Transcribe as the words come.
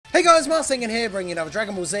Hey guys, Marsingin here, bringing another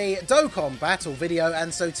Dragon Ball Z Dokkan battle video,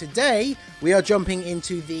 and so today we are jumping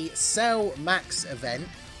into the Cell Max event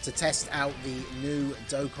to test out the new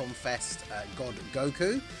Dokkan Fest God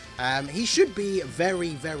Goku. He should be very,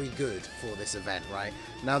 very good for this event, right?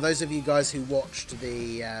 Now, those of you guys who watched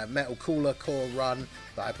the Metal Cooler Core run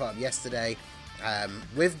that I put up yesterday,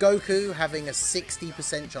 with Goku having a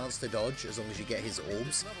 60% chance to dodge as long as you get his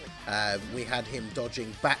orbs, we had him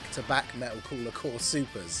dodging back-to-back Metal Cooler Core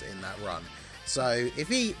Supers in that run. So if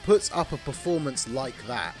he puts up a performance like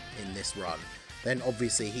that in this run, then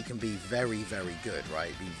obviously he can be very, very good,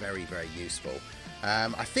 right? Be very, very useful.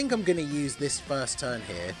 I think I'm going to use this first turn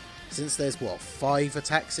here, since there's, what, 5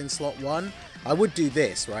 attacks in slot 1? I would do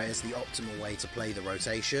this, right, as the optimal way to play the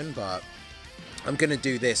rotation, but I'm going to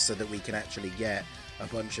do this so that we can actually get a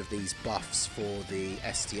bunch of these buffs for the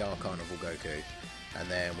STR Carnival Goku. And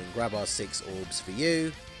then we can grab our 6 orbs for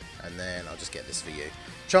you, and then I'll just get this for you.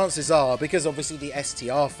 Chances are, because obviously the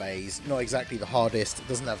STR phase, not exactly the hardest, it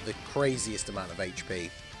doesn't have the craziest amount of HP.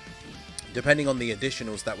 Depending on the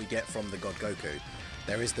additionals that we get from the God Goku,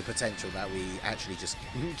 there is the potential that we actually just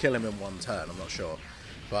kill him in one turn, I'm not sure.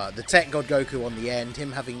 But the Tech God Goku on the end,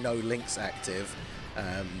 him having no links active,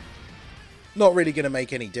 not really going to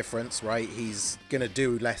make any difference, right? He's going to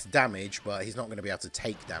do less damage, but he's not going to be able to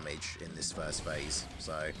take damage in this first phase.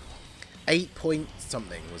 So 8 point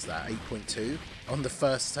something was that, 8.2 on the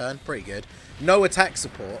first turn, pretty good. No attack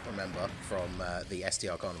support, remember, from the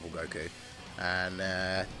STR Carnival Goku. And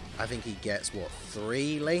I think he gets, what,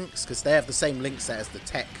 3 links? Because they have the same link set as the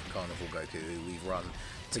Tech Carnival Goku, who we've run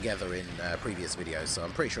together in previous videos, so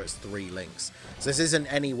I'm pretty sure it's 3 links. So this isn't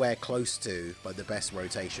anywhere close to like the best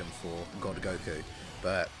rotation for God Goku.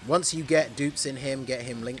 But once you get dupes in him, get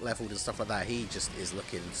him link leveled and stuff like that, he just is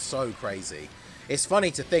looking so crazy. It's funny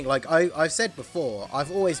to think, like I've said before,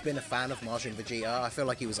 I've always been a fan of Majin Vegeta. I feel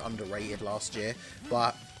like he was underrated last year,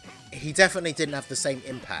 but he definitely didn't have the same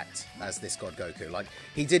impact as this God Goku. Like,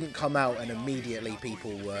 he didn't come out and immediately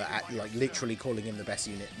people were like literally calling him the best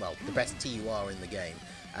unit, well, the best TUR in the game,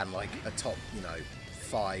 and like a top, you know,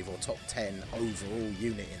 5 or top 10 overall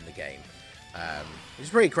unit in the game. It's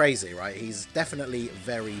pretty crazy, right? He's definitely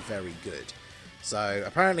very, very good. So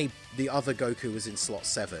apparently the other Goku was in slot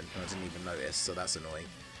 7. I didn't even notice, so that's annoying.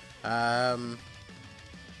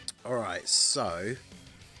 Alright, so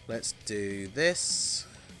let's do this.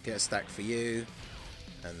 Get a stack for you,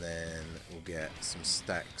 and then we'll get some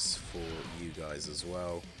stacks for you guys as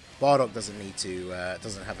well. Bardock doesn't need to,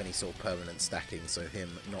 doesn't have any sort of permanent stacking, so him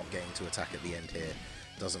not getting to attack at the end here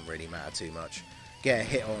doesn't really matter too much. Get a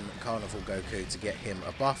hit on Carnival Goku to get him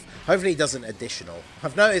a buff. Hopefully he doesn't additional.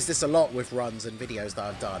 I've noticed this a lot with runs and videos that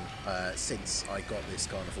I've done since I got this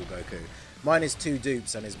Carnival Goku. Mine is 2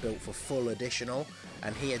 dupes and is built for full additional,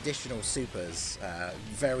 and he additional supers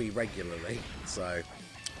very regularly, so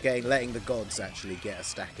letting the gods actually get a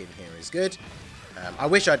stack in here is good. I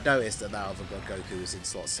wish I'd noticed that other God Goku was in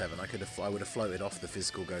slot 7. I would have floated off the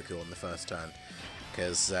physical Goku on the first turn,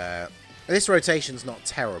 because this rotation's not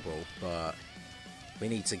terrible, but we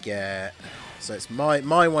need to get. So it's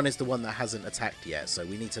my one is the one that hasn't attacked yet, so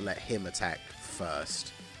we need to let him attack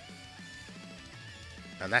first.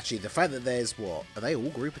 And actually, the fact that there's, what, are they all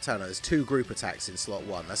group attacks? No, there's 2 group attacks in slot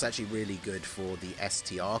 1. That's actually really good for the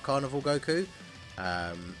STR Carnival Goku.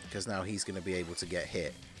 Because now he's going to be able to get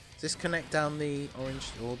hit. Does this connect down the orange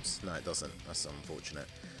orbs? No, it doesn't. That's unfortunate.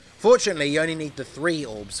 Fortunately, you only need the 3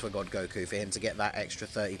 orbs for God Goku for him to get that extra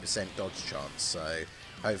 30% dodge chance. So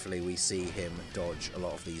hopefully we see him dodge a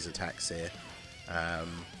lot of these attacks here.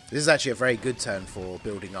 This is actually a very good turn for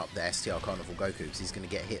building up the STR Carnival Goku, because he's going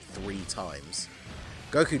to get hit 3 times.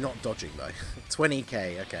 Goku not dodging though.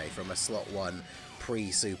 20k, okay, from a slot 1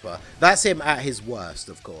 pre-super. That's him at his worst,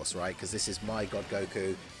 of course, right? Because this is my God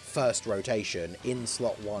Goku first rotation in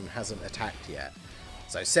slot 1, hasn't attacked yet.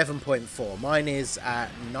 So 7.4. Mine is at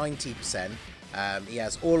 90%. He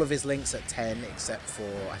has all of his links at 10, except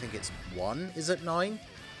for, I think it's 1 is at 9,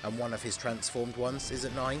 and one of his transformed ones is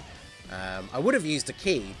at 9. I would have used a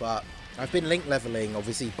key, but I've been link leveling,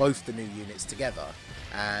 obviously, both the new units together,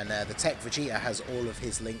 and the Tech Vegeta has all of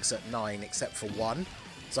his links at 9, except for 1.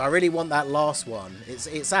 So I really want that last one.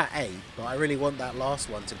 It's at 8, but I really want that last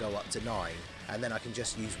one to go up to 9, and then I can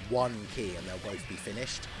just use 1 key and they'll both be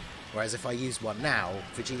finished. Whereas if I use 1 now,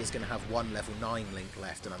 Vegeta's going to have 1 level 9 link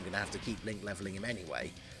left, and I'm going to have to keep link leveling him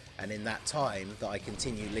anyway. And in that time that I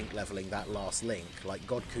continue link leveling that last link, like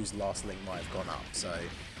Goku's last link might have gone up, so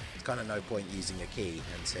it's kind of no point using a key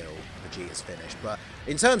until Vegeta's finished. But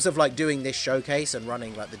in terms of like doing this showcase and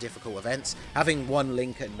running like the difficult events, having 1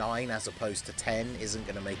 link at 9 as opposed to 10 isn't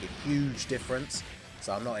going to make a huge difference.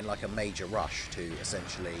 So I'm not in like a major rush to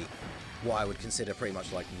essentially what I would consider pretty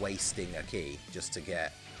much like wasting a key just to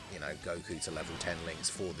get, you know, Goku to level 10 links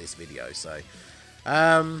for this video. So,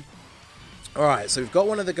 alright, so we've got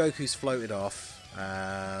one of the Gokus floated off.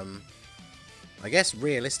 I guess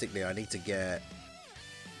realistically I need to get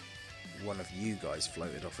one of you guys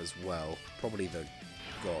floated off as well. Probably the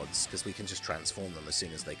gods, because we can just transform them as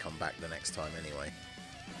soon as they come back the next time anyway.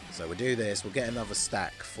 So we'll do this. We'll get another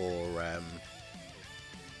stack for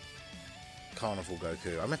Carnival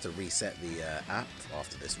Goku. I'm going to have to reset the app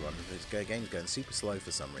after this run. The game's going super slow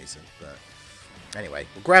for some reason. But anyway,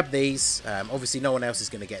 we'll grab these. Obviously, no one else is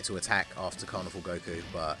going to get to attack after Carnival Goku,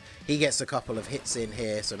 but he gets a couple of hits in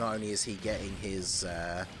here. So not only is he getting his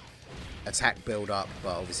attack build up,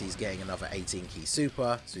 but obviously he's getting another 18 key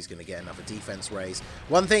super, so he's going to get another defense raise.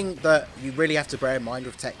 One thing that you really have to bear in mind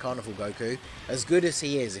with Tech Carnival Goku, as good as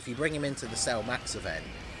he is, if you bring him into the Cell Max event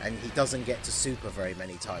and he doesn't get to super very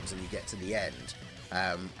many times and you get to the end,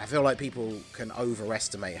 I feel like people can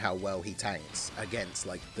overestimate how well he tanks against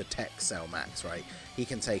like the Tech Cell Max, right? He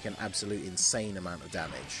can take an absolute insane amount of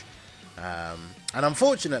damage. And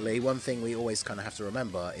unfortunately, one thing we always kind of have to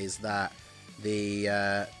remember is that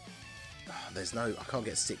the I can't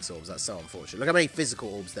get 6 orbs, that's so unfortunate. Look how many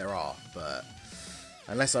physical orbs there are, but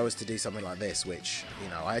unless I was to do something like this, which, you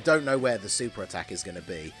know, I don't know where the super attack is going to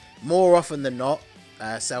be. More often than not,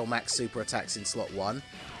 Cell Max super attacks in slot 1,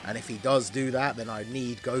 and if he does do that, then I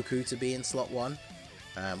need Goku to be in slot 1,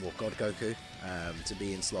 or God Goku to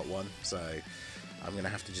be in slot 1, so I'm going to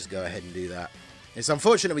have to just go ahead and do that. It's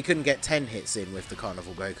unfortunate we couldn't get 10 hits in with the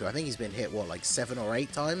Carnival Goku. I think he's been hit, what, like 7 or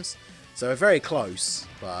 8 times? So we're very close,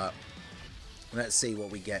 but let's see what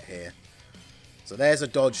we get here. So there's a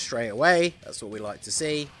dodge straight away. That's what we like to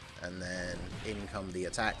see. And then in come the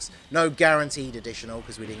attacks. No guaranteed additional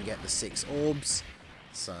because we didn't get the 6 orbs.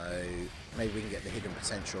 So maybe we can get the hidden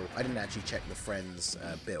potential. I didn't actually check the friend's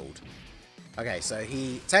build. Okay, so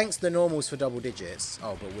he tanks the normals for double digits.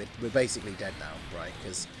 Oh, but we're basically dead now, right?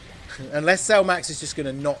 Because unless Cell Max is just going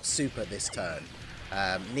to not super this turn,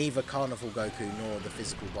 neither Carnival Goku nor the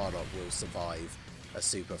physical Bardock will survive a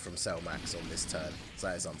super from Cell Max on this turn, so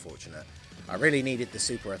that is unfortunate. I really needed the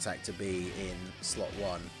super attack to be in slot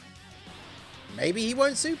 1. Maybe he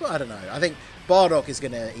won't super? I don't know. I think Bardock is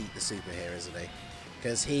going to eat the super here, isn't he?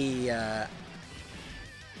 Because he...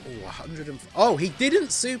 oh, he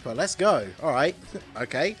didn't super. Let's go. Alright.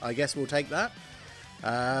 Okay, I guess we'll take that.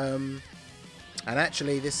 And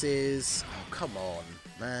actually, this is... Oh, come on,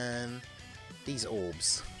 man. These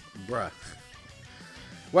orbs. Bruh.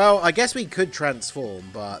 Well, I guess we could transform,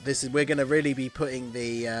 but we're going to really be putting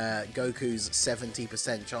the Goku's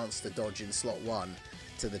 70% chance to dodge in slot 1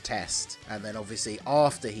 to the test. And then obviously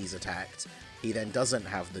after he's attacked, he then doesn't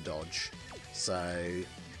have the dodge. So,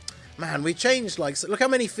 man, we changed, like, so look how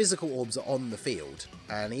many physical orbs are on the field.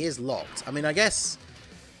 And he is locked. I mean, I guess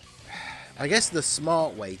the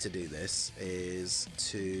smart way to do this is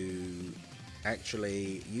to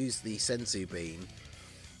actually use the Senzu Bean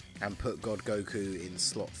and put God Goku in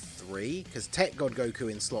slot 3, because Tech God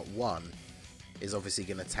Goku in slot 1 is obviously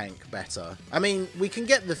going to tank better. I mean, we can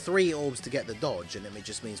get the 3 orbs to get the dodge, and it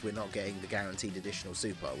just means we're not getting the guaranteed additional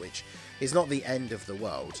super, which is not the end of the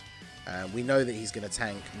world. We know that he's going to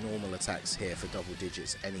tank normal attacks here for double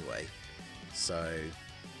digits anyway. So,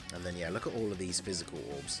 and then yeah, look at all of these physical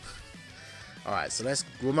orbs. Alright, so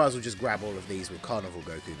we might as well just grab all of these with Carnival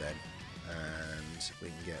Goku then, and we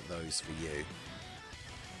can get those for you.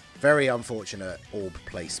 Very unfortunate orb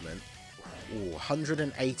placement. Ooh,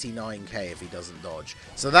 189k if he doesn't dodge.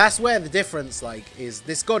 So that's where the difference, like, is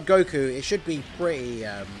this God Goku, it should be pretty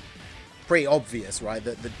obvious, right?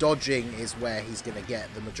 That the dodging is where he's going to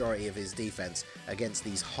get the majority of his defense against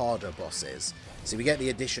these harder bosses. So we get the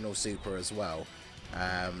additional super as well.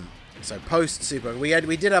 So post super,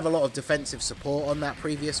 we did have a lot of defensive support on that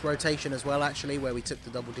previous rotation as well, actually, where we took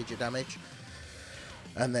the double digit damage.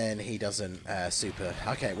 And then he doesn't super.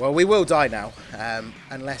 Okay, well, we will die now.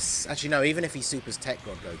 Unless... Actually, no, even if he supers Tech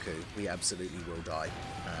God Goku, we absolutely will die.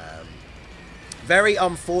 Very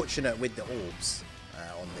unfortunate with the orbs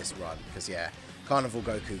on this run. Because, yeah, Carnival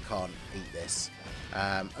Goku can't eat this.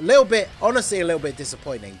 A little bit... Honestly, a little bit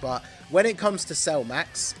disappointing. But when it comes to Cell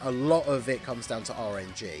Max, a lot of it comes down to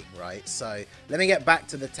RNG, right? So, let me get back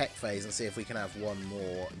to the tech phase and see if we can have one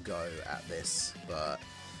more go at this. But,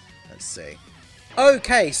 let's see.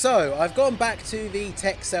 Okay, so I've gone back to the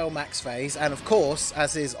Tech Cell Max phase, and of course,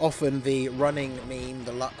 as is often the running meme,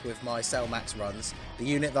 the luck with my Cell Max runs, the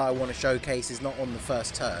unit that I want to showcase is not on the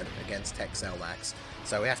first turn against Tech Cell Max,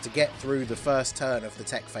 So we have to get through the first turn of the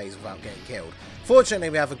tech phase without getting killed. Fortunately,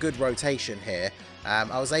 we have a good rotation here.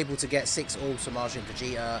 I was able to get 6 orbs for Majin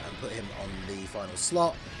Vegeta and put him on the final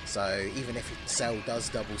slot. So even if Cell does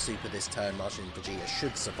double super this turn, Majin Vegeta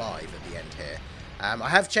should survive at the end here. I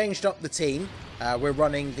have changed up the team. We're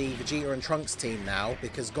running the Vegeta and Trunks team now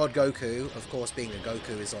because God Goku, of course being a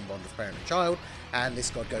Goku, is on Bond of Parent and Child, and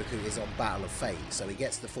this God Goku is on Battle of Fate, so he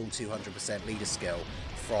gets the full 200% leader skill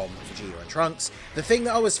from Vegeta and Trunks. The thing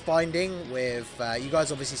that I was finding with, you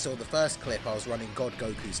guys obviously saw the first clip, I was running God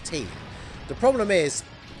Goku's team. The problem is,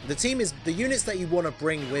 the units that you want to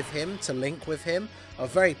bring with him, to link with him, are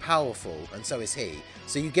very powerful, and so is he.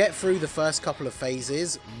 So you get through the first couple of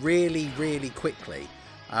phases really, really quickly.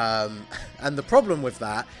 And the problem with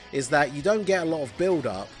that is that you don't get a lot of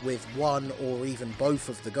build-up with one or even both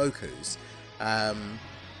of the Gokus.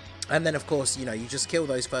 And then, of course, you know, you just kill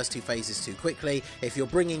those first 2 phases too quickly. If you're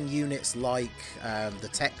bringing units like the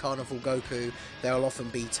Tech Carnival Goku, there will often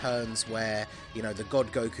be turns where, you know, the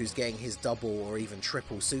God Goku's getting his double or even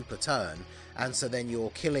triple super turn. And so then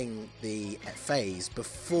you're killing the phase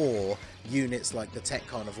before units like the Tech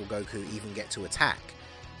Carnival Goku even get to attack.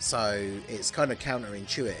 So it's kind of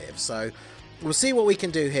counterintuitive. So we'll see what we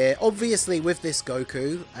can do here. Obviously, with this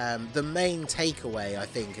Goku, the main takeaway, I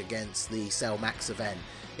think, against the Cell Max event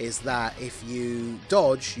is that if you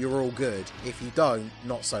dodge, you're all good. If you don't,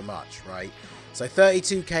 not so much, right? So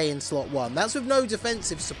 32k in slot 1. That's with no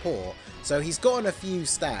defensive support. So he's gotten a few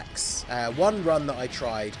stacks. One run that I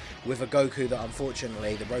tried with a Goku that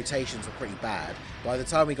unfortunately the rotations were pretty bad. By the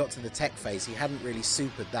time we got to the tech phase, he hadn't really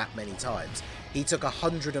supered that many times. He took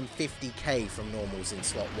 150k from normals in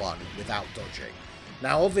slot 1 without dodging.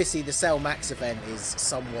 Now obviously the Cell Max event is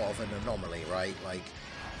somewhat of an anomaly, right? Like,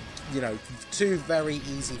 you know, 2 very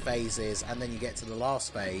easy phases, and then you get to the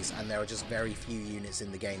last phase and there are just very few units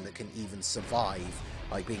in the game that can even survive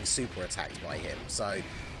like being super attacked by him. So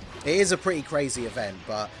it is a pretty crazy event,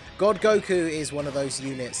 but God Goku is one of those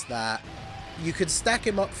units that you could stack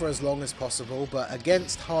him up for as long as possible, but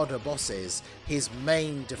against harder bosses, his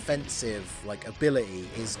main defensive like ability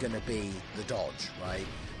is going to be the dodge, right?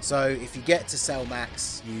 So if you get to Cell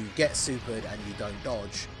Max, you get supered and you don't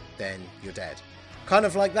dodge, then you're dead. Kind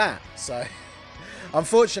of like that. So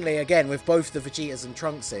unfortunately, again, with both the Vegetas and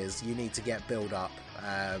Trunkses, you need to get build up.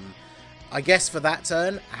 I guess for that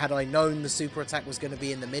turn, had I known the super attack was going to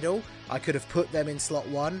be in the middle, I could have put them in slot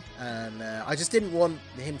 1, and I just didn't want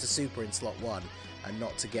him to super in slot 1 and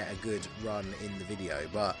not to get a good run in the video.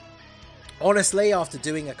 But honestly, after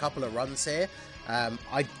doing a couple of runs here,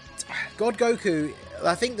 God Goku,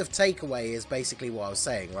 I think the takeaway is basically what I was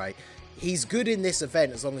saying, right? He's good in this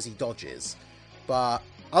event as long as he dodges, but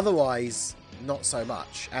otherwise, not so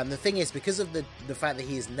much. And the thing is, because of the fact that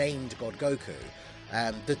he is named God Goku,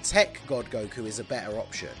 the Tech God Goku is a better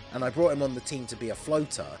option. And I brought him on the team to be a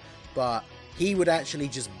floater, but he would actually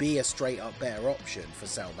just be a straight up better option for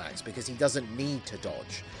Cell Max because he doesn't need to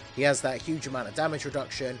dodge. He has that huge amount of damage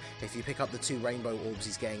reduction. If you pick up the 2 rainbow orbs,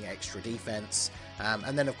 he's getting extra defense.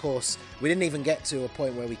 And then, of course, we didn't even get to a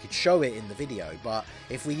point where we could show it in the video, but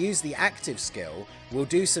if we use the active skill, we'll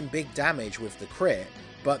do some big damage with the crit,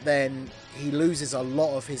 but then he loses a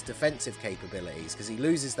lot of his defensive capabilities because he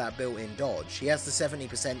loses that built-in dodge. He has the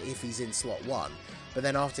 70% if he's in slot 1, but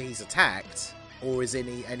then after he's attacked, or is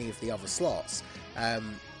in any of the other slots,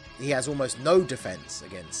 he has almost no defense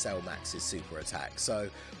against Cell Max's super attack. So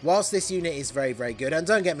whilst this unit is very, very good, and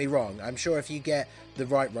don't get me wrong, I'm sure if you get the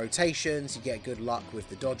right rotations, you get good luck with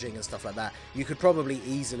the dodging and stuff like that, you could probably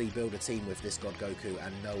easily build a team with this God Goku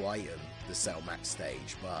and no item the Cell Max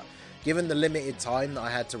stage. But given the limited time that I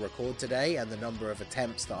had to record today and the number of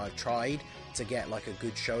attempts that I've tried to get like a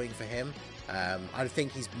good showing for him, I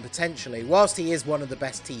think he's potentially, whilst he is one of the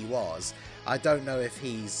best TURs, I don't know if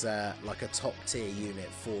he's like a top tier unit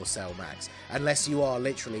for Cell Max, unless you are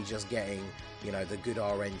literally just getting, you know, the good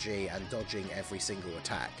RNG and dodging every single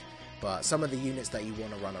attack. But some of the units that you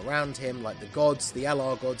want to run around him, like the gods, the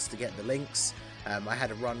LR gods to get the links, I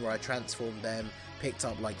had a run where I transformed them, picked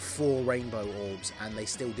up like 4 rainbow orbs, and they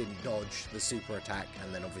still didn't dodge the super attack,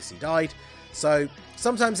 and then obviously died. So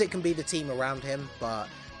sometimes it can be the team around him, but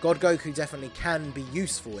God Goku definitely can be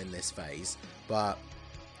useful in this phase. But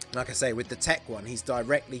like I say, with the tech one, he's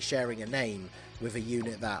directly sharing a name with a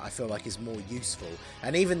unit that I feel like is more useful.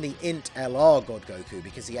 And even the Int LR God Goku,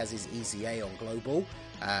 because he has his EZA on global,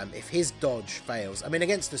 if his dodge fails, I mean,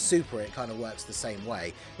 against the super it kind of works the same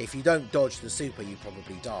way. If you don't dodge the super, you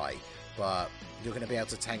probably die, but you're going to be able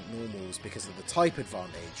to tank normals because of the type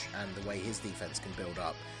advantage and the way his defense can build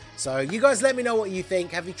up. So you guys let me know what you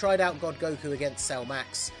think. Have you tried out God Goku against Cell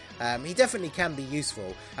Max? he definitely can be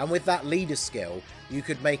useful. And with that leader skill, you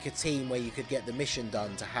could make a team where you could get the mission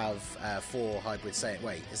done to have 4 hybrid Saiyan.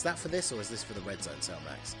 Wait, is that for this or is this for the Red Zone Cell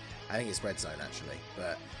Max? I think it's Red Zone actually,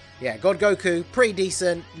 but yeah, God Goku, pretty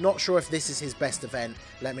decent. Not sure if this is his best event.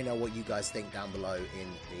 Let me know what you guys think down below in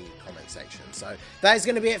the comment section. So that is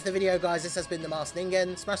going to be it for the video, guys. This has been the Masked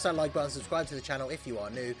Ningen. Smash that like button, subscribe to the channel if you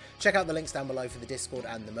are new. Check out the links down below for the Discord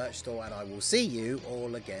and the merch store, and I will see you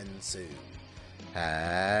all again soon.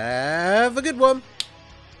 Have a good one.